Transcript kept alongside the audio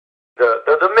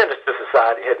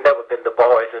society has never been the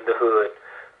boys in the hood,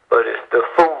 but it's the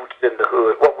foods in the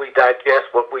hood, what we digest,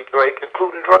 what we drink,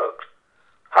 including drugs.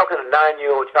 How can a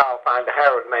 9-year-old child find a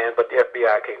Harris man, but the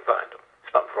FBI can't find him?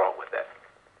 Something's wrong with that.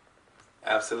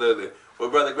 Absolutely. Well,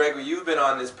 Brother Gregory, you've been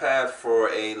on this path for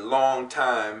a long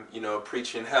time, you know,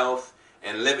 preaching health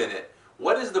and living it.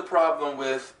 What is the problem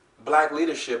with black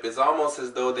leadership? It's almost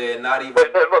as though they're not even... Wait,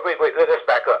 let's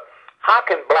back up. How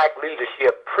can black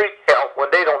leadership preach health when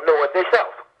they don't know it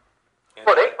themselves?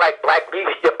 Well, they like black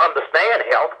leadership understand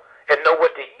health and know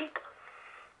what to eat.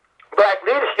 Black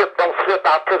leadership don't slip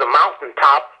out to the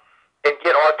mountaintop and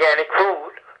get organic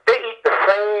food. They eat the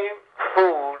same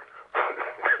food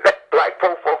that black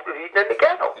folks are eating in the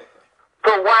ghetto.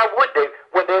 So why would they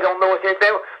when they don't know what they're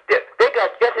saying? They got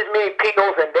just as many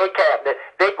pills in their cabinet.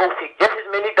 They go see just as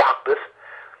many doctors.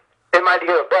 They might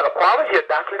get a better quality of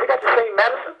doctors. They got the same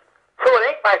medicine. So it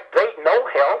ain't like they know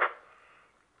health.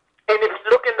 And if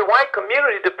you look in the white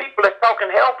community, the people that's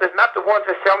talking health is not the ones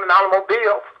that selling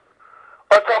automobiles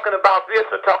or talking about this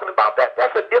or talking about that.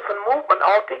 That's a different movement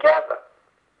altogether.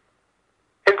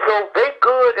 And so they're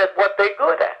good at what they're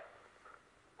good at.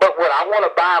 But would I want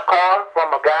to buy a car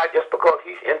from a guy just because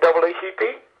he's NAACP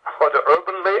or the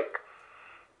Urban League?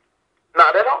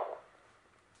 Not at all.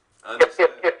 If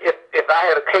I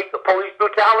had a case of police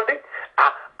brutality,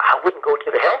 I wouldn't go to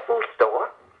the health food store.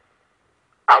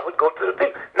 I would go to the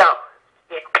big. Now,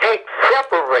 you can't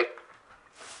separate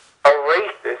a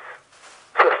racist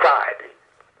society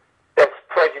that's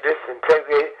prejudiced and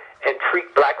segregated and treat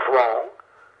blacks wrong.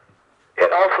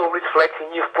 It also reflects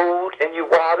in your food, in your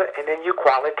water, and in your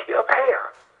quality of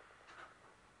air.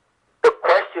 The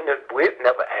question that we've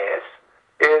never asked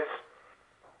is,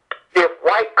 if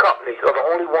white companies are the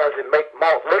only ones that make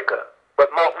malt liquor, but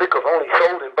malt liquor is only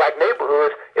sold in black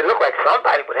neighborhoods, it looks like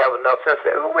somebody would have enough sense to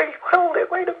say, oh, wait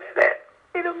a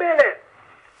minute.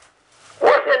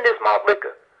 What's in this malt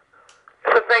liquor?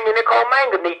 It's a thing in there called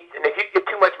manganese, and if you get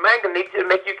too much manganese, it'll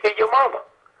make you kill your mama.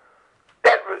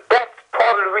 That's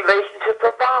part of the relationship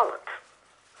of violence.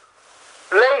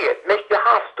 Lead makes you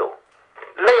hostile.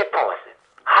 Lead poison,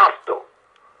 hostile,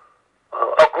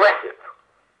 aggressive.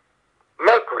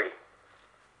 Mercury.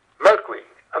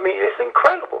 I mean, it's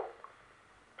incredible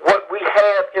what we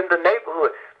have in the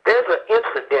neighborhood. There's an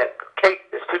incident case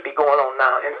that should be going on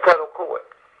now in federal court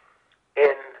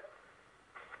in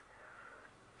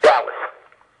Dallas.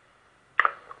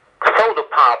 Soda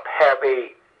Pop have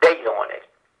a date on it,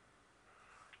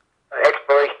 an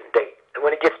expiration date. And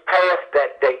when it gets past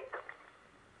that date,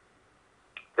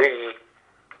 the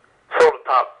soda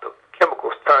pop, the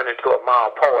chemicals turn into a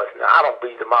mild poison. Now, I don't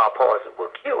believe the mild poison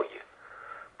will kill you,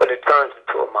 but it turns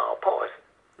into a mild poison.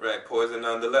 Right, poison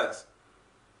nonetheless.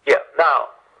 Yeah. Now,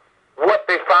 what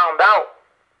they found out,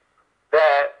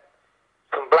 that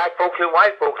some black folks and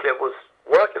white folks that was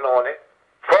working on it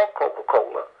for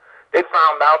Coca-Cola, they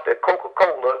found out that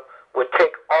Coca-Cola would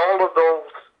take all of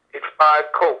those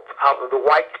expired Cokes out of the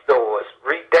white stores,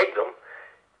 redate them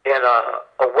in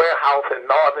a warehouse in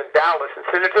northern Dallas and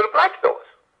send it to the black stores.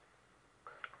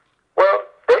 Well,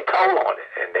 they told on it,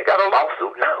 and they got a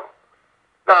lawsuit now.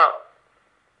 Now,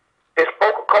 is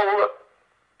Coca-Cola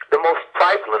the most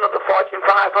trifling of the Fortune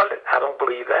 500? I don't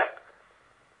believe that.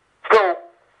 So,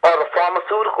 are the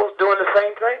pharmaceuticals doing the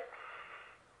same thing?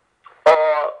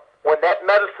 Or when that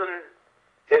medicine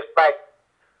is like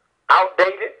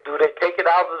outdated, do they take it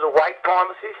out of the white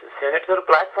pharmacies and send it to the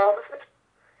black pharmacies?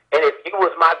 And if you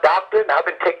was my doctor and I've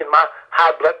been taking my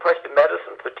high blood pressure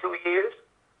medicine for 2 years,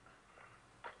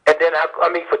 and then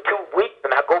for 2 weeks,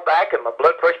 and I go back and my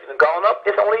blood pressure has gone up,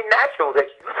 it's only natural that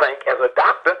you think, as a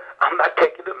doctor, I'm not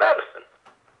taking the medicine.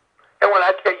 And when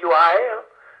I tell you I am,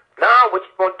 now what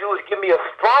you're going to do is give me a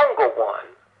stronger one.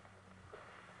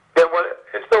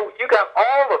 And so you got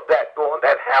all of that going.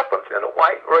 That happens in a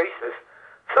white racist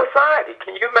society.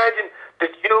 Can you imagine the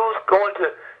Jews going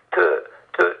to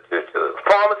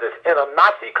pharmacists in a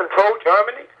Nazi-controlled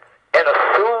Germany and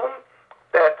assume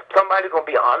that somebody's going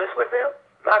to be honest with them?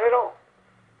 Not at all.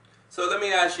 So let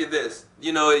me ask you this.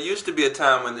 You know, it used to be a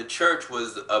time when the church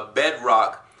was a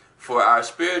bedrock for our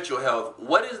spiritual health.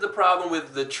 What is the problem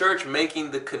with the church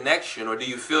making the connection, or do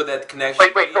you feel that connection?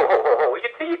 Wait, hold.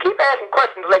 You keep asking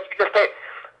questions like you just said.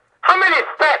 How many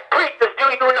fat preachers do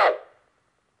you know?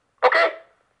 Okay?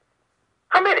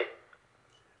 How many?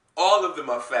 All of them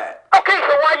are fat. Okay,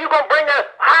 so why are you going to bring that?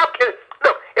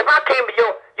 Look, if I came to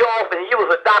your office and you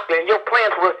was a doctor and your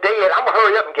plants was dead, I'm going to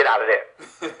hurry up and get out of there.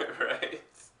 Right.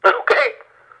 Okay?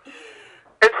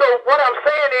 And so what I'm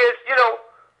saying is,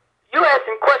 you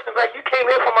asking questions like you came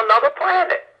here from another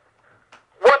planet.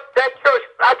 What that church,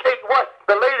 I tell you what,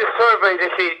 the latest survey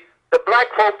they see, the black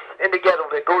folks in the ghetto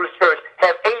that go to church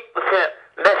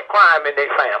less crime in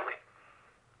their family.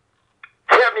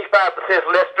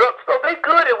 75% less drugs. So they're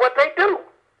good at what they do.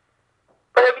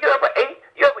 But have you ever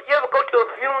you ever go to a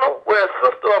funeral where a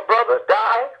sister or brother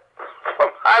died from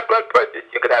high blood pressure,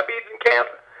 sugar diabetes, and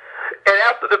cancer, and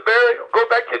after the burial, go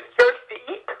back to the church to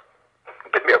eat?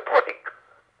 Give me a break.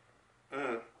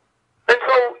 Mm. And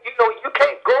so, you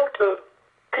can't go to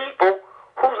people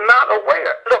who's not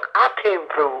aware. Look, I came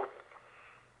through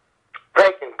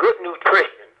thinking good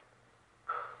nutrition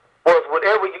was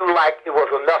whatever you liked, it was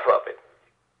enough of it.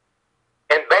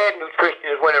 And bad nutrition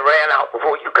is when it ran out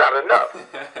before you got enough.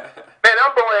 Man,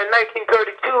 I'm born in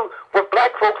 1932 when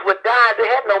black folks would die. They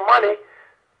had no money.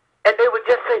 And they would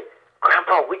just say,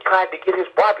 Grandpa, we tried to get his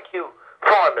barbecue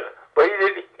formula. But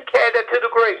he carried that to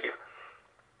the grave.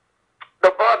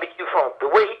 The barbecue formula, the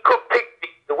way he cooked pig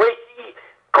feet, the way he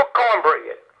cooked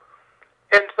cornbread.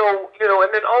 And so,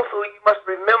 and then also you must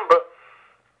remember,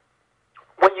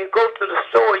 when you go to the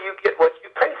store, you get what you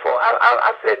pay for.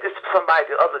 I said this to somebody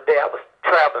the other day. I was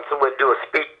traveling somewhere to do a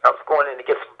speech. I was going in to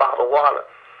get some bottled water.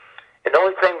 And the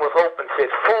only thing was open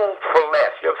said, food for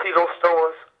less. You ever see those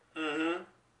stores? Mm-hmm.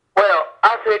 Well,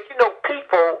 I said,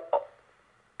 people,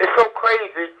 it's so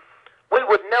crazy. We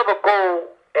would never go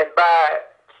and buy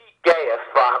cheap gas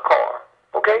for our car,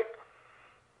 okay?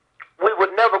 We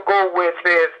would never go where it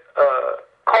says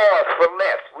cars for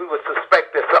less. We would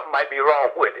suspect that something might be wrong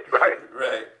with it, right?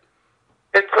 Right.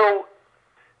 And so,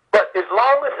 but as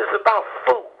long as it's about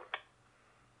food,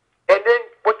 and then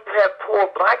when you have poor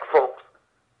black folks,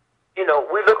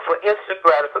 we look for instant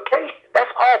gratification.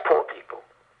 That's all poor people.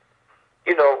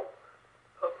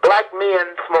 Black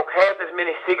men smoke half as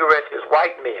many cigarettes as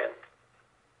white men,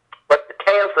 but the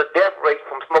cancer death rate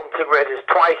from smoking cigarettes is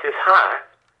twice as high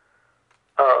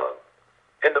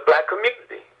in the black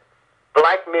community.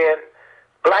 Black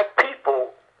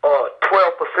people are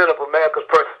 12% of America's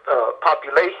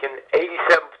population.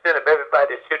 87% of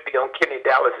everybody that should be on kidney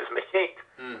dialysis machines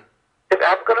is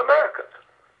African Americans.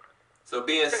 So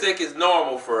being sick is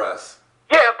normal for us.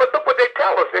 Yeah, but look what they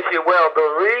tell us. They say, well, the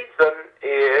reason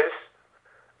is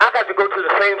I got to go to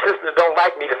the same system that don't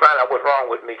like me to find out what's wrong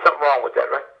with me. Something wrong with that,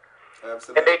 right?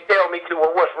 Absolutely. And they tell me, too,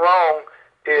 well, what's wrong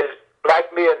is black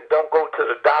men don't go to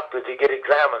the doctor to get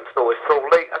examined, so it's so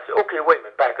late. I said, okay, wait a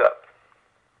minute, back up.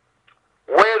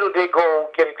 Where do they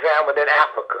go get examined in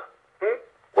Africa?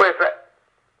 Where's that?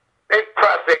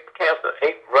 Prostate cancer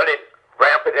ain't running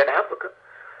rampant in Africa.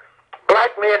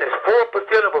 Black men is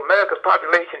 4% of America's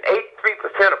population.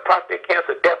 83% of prostate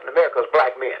cancer death in America is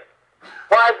black men.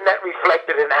 Why isn't that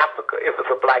reflected in Africa if it's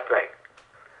a black thing?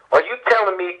 Are you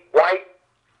telling me white,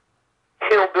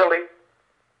 hillbilly,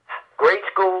 grade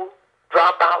school,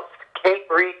 dropouts, can't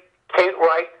read, can't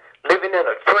write, living in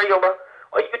a trailer,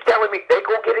 are you telling me they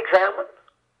go get examined?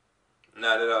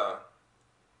 Not at all.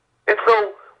 And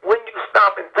so when you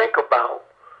stop and think about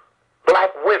black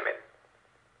women,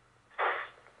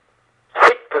 6%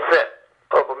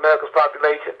 of America's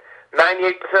population,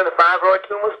 98% of fibroid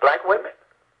tumors, black women.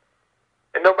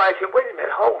 And nobody said, wait a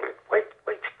minute, hold it. Wait,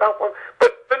 stop.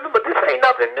 But remember, this ain't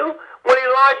nothing new. When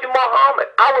Elijah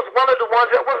Muhammad, I was one of the ones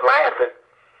that was laughing.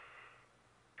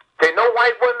 Say, no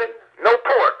white women, no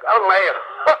pork. I was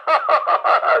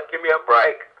laughing. Give me a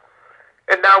break.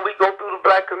 And now we go through the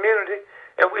black community,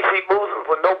 and we see Muslims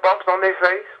with no bumps on their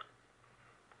face.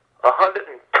 120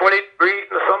 degrees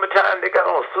in the summertime, they got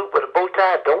on a suit with a bow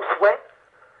tie, don't sweat.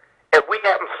 And we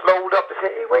haven't slowed up to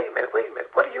say, hey, wait a minute,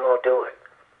 what are you all doing?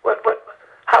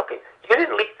 How can, you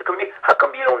didn't leave the community, how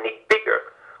come you don't need bigger,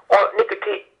 or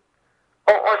nicotine,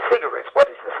 or cigarettes? What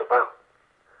is this about?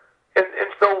 And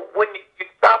so when you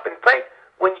stop and think,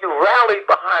 when you rallied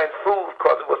behind food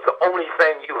because it was the only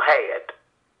thing you had,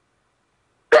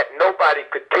 that nobody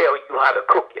could tell you how to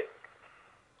cook it.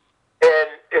 And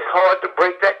it's hard to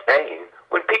break that chain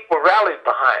when people rallied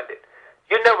behind it.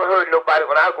 You never heard nobody,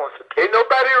 when I was going to say, can't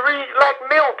nobody read like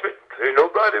Mildred. Can't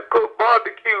nobody cook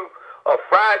barbecue or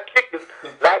fried chicken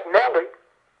like Nellie.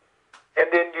 And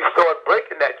then you start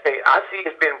breaking that chain. I see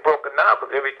it's being broken now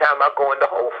because every time I go into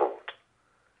Whole Foods,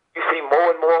 you see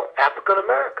more and more African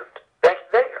Americans. That's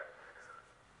there.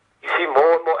 You see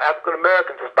more and more African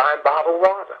Americans just buying bottled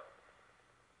water.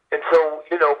 And so,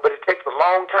 but it takes a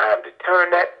long time to turn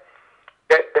that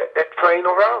train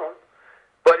around.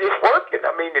 But it's working.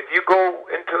 I mean, if you go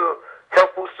into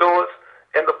health food stores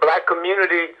in the black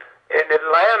community in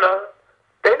Atlanta,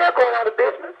 they're not going out of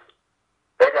business.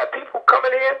 They got people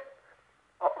coming in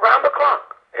around the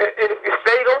clock. And if you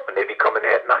stayed open, they'd be coming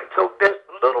in at night. So there's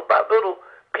little by little,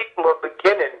 people are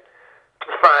beginning to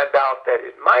find out that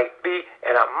it might be,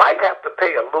 and I might have to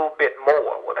pay a little bit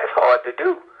more. Well, that's hard to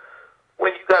do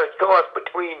when you got a choice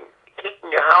between heating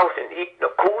your house and eating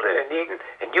or cooling and eating,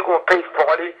 and you're going to pay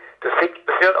 40 to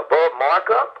 60% above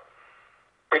markup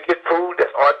to get food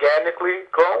that's organically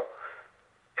grown,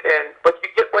 but you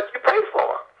get what you pay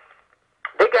for.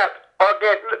 They got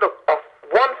organic. Look,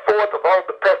 1/4 of all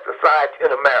the pesticides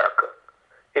in America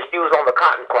is used on the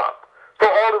cotton crop. So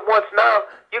all at once now,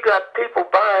 you got people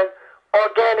buying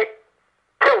organic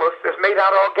pillars that's made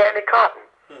out of organic cotton,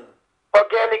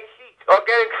 organic sheets,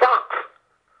 organic socks,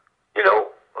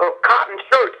 cotton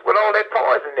shirts with all that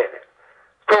poison in it.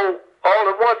 So all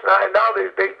at once now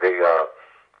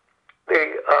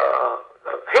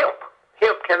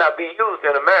hemp cannot be used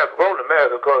in America, grown in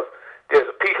America, because there's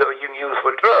a piece of it you can use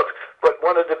for drugs. But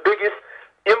one of the biggest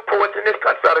imports in this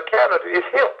country out of Canada is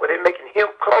hemp, where they're making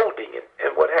hemp clothing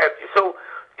and what have you. So,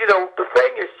 the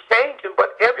thing is changing,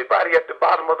 but everybody at the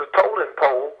bottom of the totem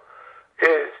pole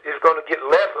is going to get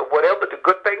less of whatever. The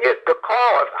good thing is, the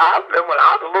cars. I remember when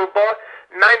I was a little boy,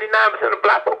 99% of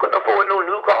black folk couldn't afford no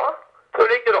new car. So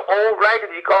they get an old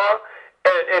raggedy car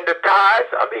and the tires.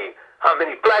 I mean, how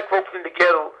many black folks in the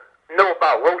ghetto know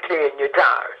about rotating your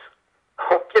tires?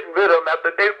 Getting rid of them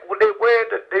after they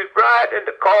ride in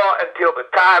the car until the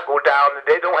tire go down and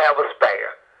they don't have a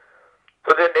spare.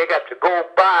 So then they got to go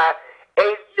buy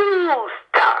a used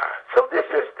tire. So this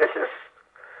is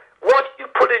once you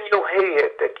put in your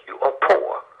head that you are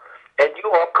poor and you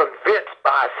are convinced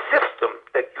by a system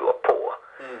that you are poor,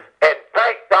 and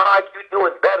thank God you're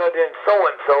doing better than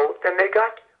so-and-so, then they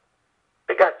got you.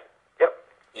 They got you.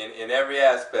 Yep. In every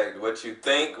aspect, what you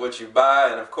think, what you buy,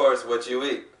 and of course what you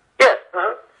eat. Yes.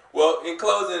 Well, in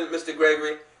closing, Mr.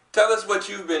 Gregory, tell us what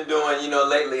you've been doing,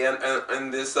 lately in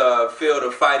this field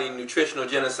of fighting nutritional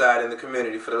genocide in the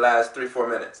community for the last 3-4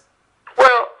 minutes.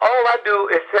 Well, all I do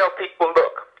is tell people,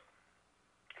 look,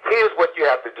 here's what you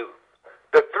have to do.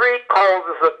 The 3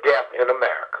 causes of death in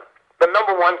America. The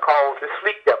number 1 cause is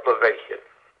sleep deprivation.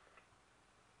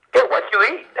 Get what you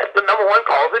eat. That's the number 1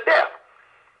 cause of death.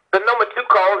 The number 2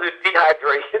 cause is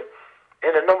dehydration.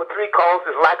 And the number 3 cause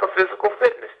is lack of physical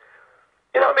fitness.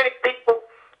 You know how many people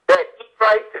that eat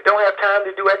right, that don't have time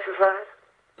to do exercise?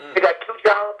 They got 2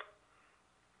 jobs.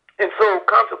 And so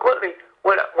consequently,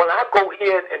 when I go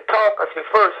in and talk, I say,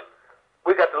 first,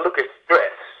 we got to look at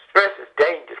stress. Stress is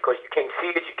dangerous because you can't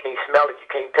see it, you can't smell it, you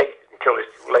can't taste it until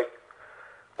it's too late.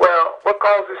 Well, what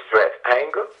causes stress?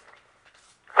 Anger,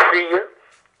 fear,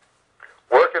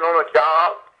 working on a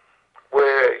job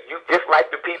where you dislike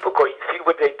the people because you see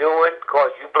what they're doing,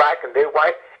 because you black and they're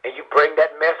white, and you bring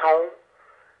that mess home.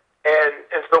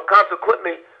 And so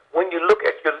consequently, when you look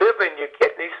at your liver and your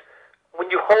kidneys, when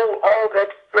you hold all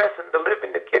that stress in the liver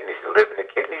and the kidneys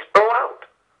blow out.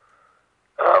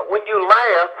 When you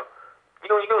laugh,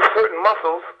 you use certain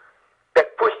muscles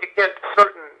that push against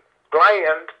certain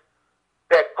glands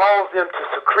that cause them to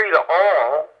secrete an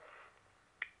oil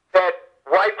that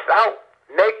wipes out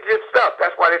negative stuff.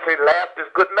 That's why they say laughter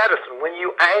is good medicine. When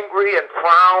you're angry and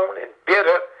frown and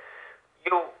bitter,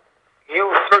 you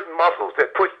use certain muscles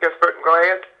that push against certain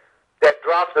glands that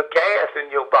drops a gas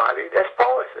in your body. That's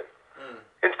poison.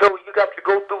 And so you got to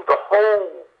go through the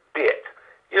whole bit.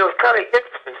 It's kind of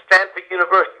interesting. Stanford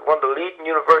University, one of the leading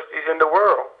universities in the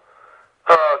world,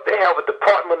 they have a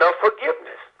department of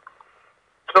forgiveness.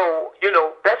 So,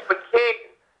 that's what King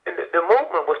and the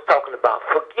movement was talking about.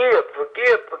 Forgive,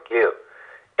 forgive, forgive.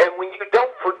 And when you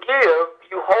don't forgive,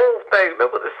 you hold things.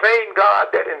 Remember, the same God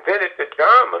that invented the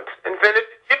Germans invented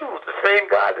the Jews. The same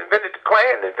God that invented the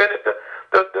Klan invented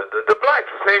the blacks.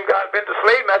 The same God invented the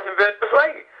slave master invented the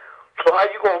slave. So how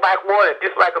you going to like one and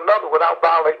dislike another without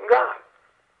violating God?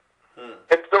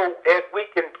 And so as we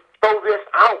can throw this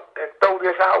out and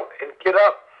get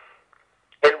up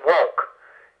and walk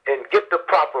and get the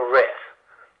proper rest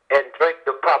and drink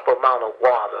the proper amount of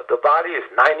water. The body is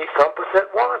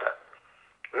 90-some% water.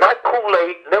 Not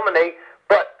Kool-Aid, lemonade,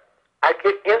 but I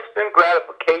get instant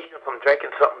gratification from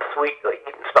drinking something sweet or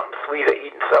eating something sweet or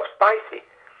eating something spicy.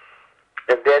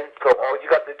 And then, so all you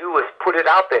got to do is put it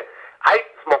out there. I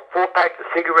smoke 4 packs of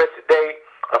cigarettes a day,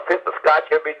 a 5th of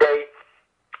scotch every day.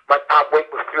 My top weight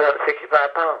was 365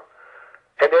 pounds.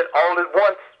 And then all at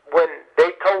once, when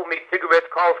they told me cigarettes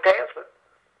cause cancer,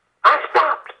 I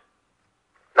stopped.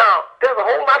 Now, there's a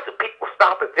whole lot of people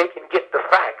stop if they can get the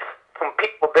facts from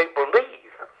people they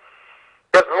believe.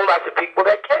 There's a whole lot of people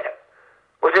that can't.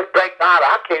 Well, just thank God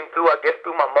I came through, I guess,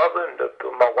 through my mother and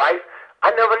through my wife.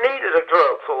 I never needed a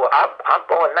drug. So I'm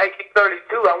born in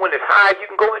 1932. I went as high as you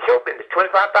can go in show business,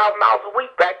 25,000 miles a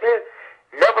week back then.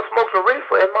 Never smoked a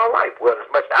reefer in my life. Well, as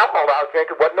much alcohol I was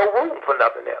drinking, wasn't no room for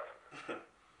nothing else.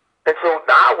 And so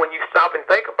now when you stop and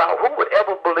think about who would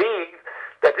ever believe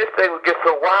that this thing would get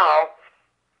so wild,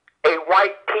 a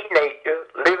white teenager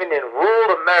living in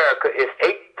America is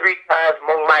 83 times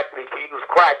more likely to use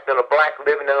crack than a black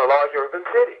living in a large urban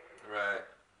city. Right.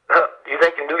 Do you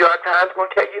think the New York Times is going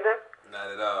to tell you that? Not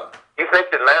at all. You think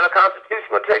the Atlanta Constitution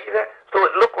will tell you that? So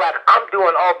it looked like I'm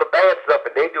doing all the bad stuff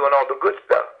and they're doing all the good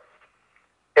stuff.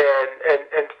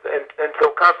 And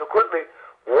so consequently,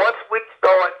 once we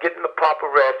start getting the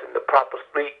proper rest and the proper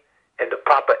sleep and the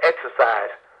proper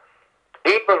exercise,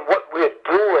 even what we're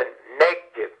doing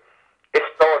negative, it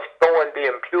starts throwing the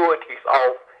impurities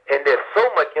off, and there's so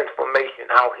much information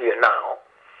out here now.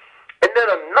 And then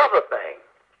another thing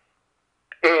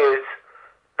is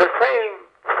the same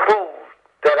food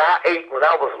that I ate when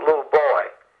I was a little boy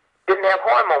didn't have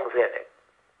hormones in it.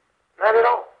 Not at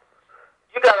all.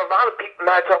 You got a lot of people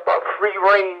now talk about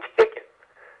free-range chicken.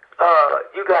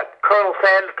 You got Colonel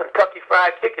Sanders Kentucky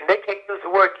Fried Chicken. They can't use the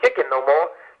word chicken no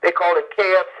more. They call it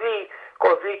KFC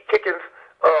because these chickens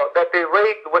that they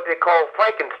raise, what they call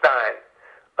Frankenstein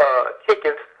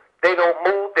chickens, they don't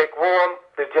move, they grow them,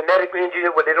 they're genetically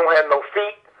engineered where they don't have no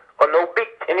feet or no beak,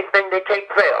 anything they can't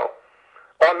sell,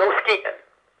 or no skin.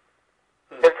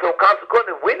 And so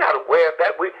consequently, we're not aware of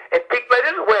that. And people that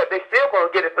is aware, they're still going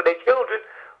to get it for their children.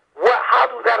 How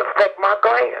does that affect my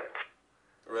glands?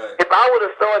 Right. If I would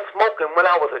have started smoking when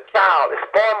I was a child, it's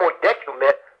far more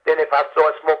detriment than if I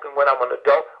started smoking when I'm an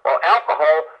adult, or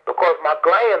alcohol, because my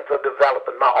glands are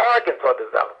developing, my organs are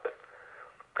developing.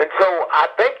 And so I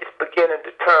think it's beginning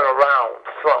to turn around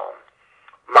some.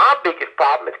 My biggest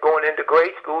problem is going into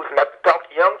grade schools and have to talk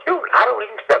to young children. I don't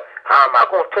even step. How am I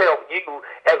going to tell you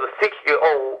as a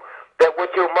 6-year-old that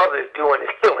what your mother is doing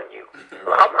is killing you?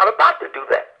 I'm not about to do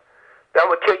that. I'm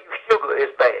going to tell you sugar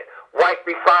is bad. White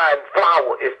refined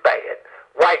flour is bad.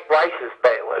 White rice is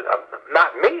bad. Well,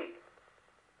 not me.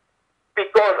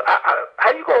 Because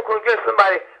how you going to convince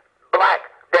somebody black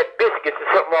that biscuits is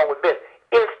something wrong with this?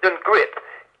 Instant grits,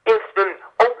 instant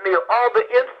oatmeal, all the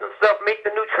instant stuff make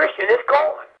the nutrition is gone.